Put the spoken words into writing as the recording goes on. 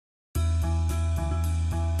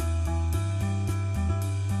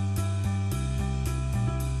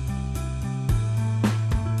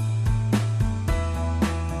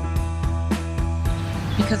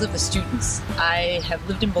because of the students. I have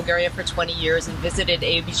lived in Bulgaria for 20 years and visited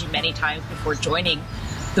AUBG many times before joining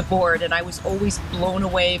the board, and I was always blown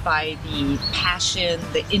away by the passion,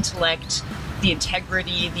 the intellect, the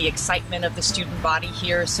integrity, the excitement of the student body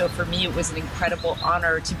here. So for me, it was an incredible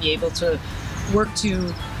honor to be able to work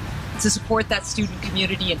to support that student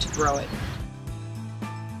community and to grow it.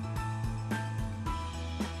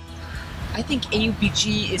 I think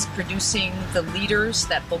AUBG is producing the leaders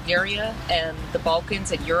that Bulgaria and the Balkans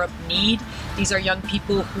and Europe need. These are young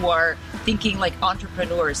people who are thinking like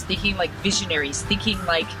entrepreneurs, thinking like visionaries, thinking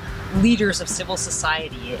like leaders of civil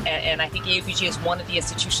society. And I think AUBG is one of the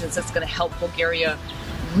institutions that's going to help Bulgaria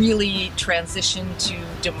really transition to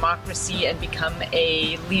democracy and become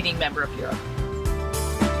a leading member of Europe.